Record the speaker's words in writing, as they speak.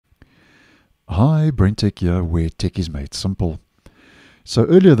Hi, BrenTech here, where tech is made simple. So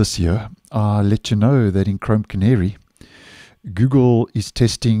earlier this year, I let you know that in Chrome Canary, Google is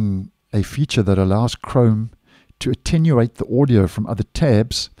testing a feature that allows Chrome to attenuate the audio from other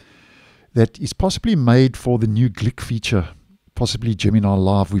tabs that is possibly made for the new Glick feature, possibly Gemini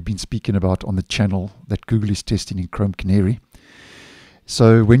Live we've been speaking about on the channel that Google is testing in Chrome Canary.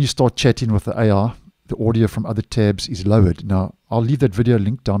 So when you start chatting with the AI, the audio from other tabs is lowered. Now, I'll leave that video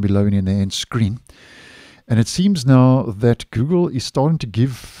link down below in the end screen. And it seems now that Google is starting to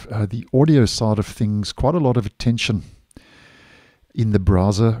give the audio side of things quite a lot of attention in the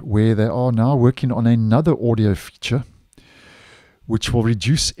browser, where they are now working on another audio feature which will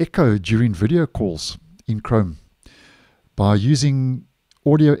reduce echo during video calls in Chrome by using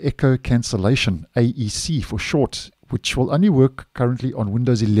audio echo cancellation, AEC for short, which will only work currently on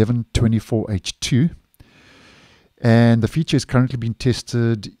Windows 11 24H2. And the feature is currently being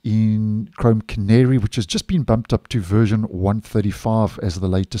tested in Chrome Canary, which has just been bumped up to version 135 as the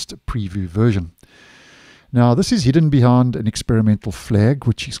latest preview version. Now, this is hidden behind an experimental flag,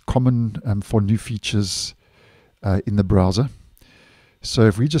 which is common for new features in the browser. So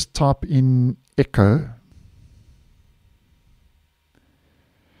if we just type in echo,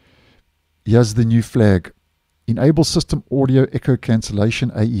 here's the new flag. Enable system audio echo cancellation,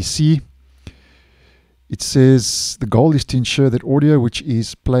 AEC. It says the goal is to ensure that audio which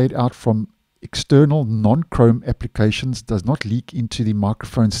is played out from external non-Chrome applications does not leak into the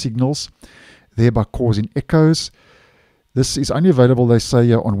microphone signals, thereby causing echoes. This is only available, they say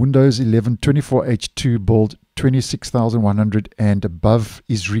here, on Windows 11 24H2 build 26100 and above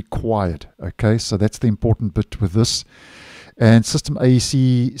is required. Okay, so that's the important bit with this. And System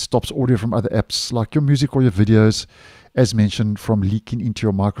AEC stops audio from other apps like your music or your videos, as mentioned, from leaking into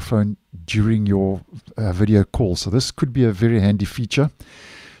your microphone during your video call. So this could be a very handy feature.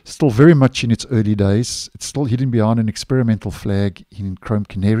 Still very much in its early days. It's still hidden behind an experimental flag in Chrome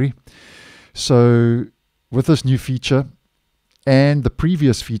Canary. So with this new feature and the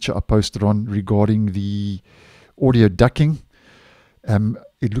previous feature I posted on regarding the audio ducking,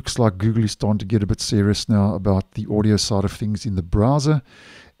 it looks like Google is starting to get a bit serious now about the audio side of things in the browser.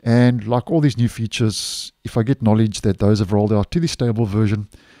 And like all these new features, if I get knowledge that those have rolled out to the stable version,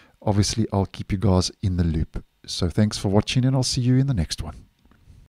 obviously I'll keep you guys in the loop. So thanks for watching, and I'll see you in the next one.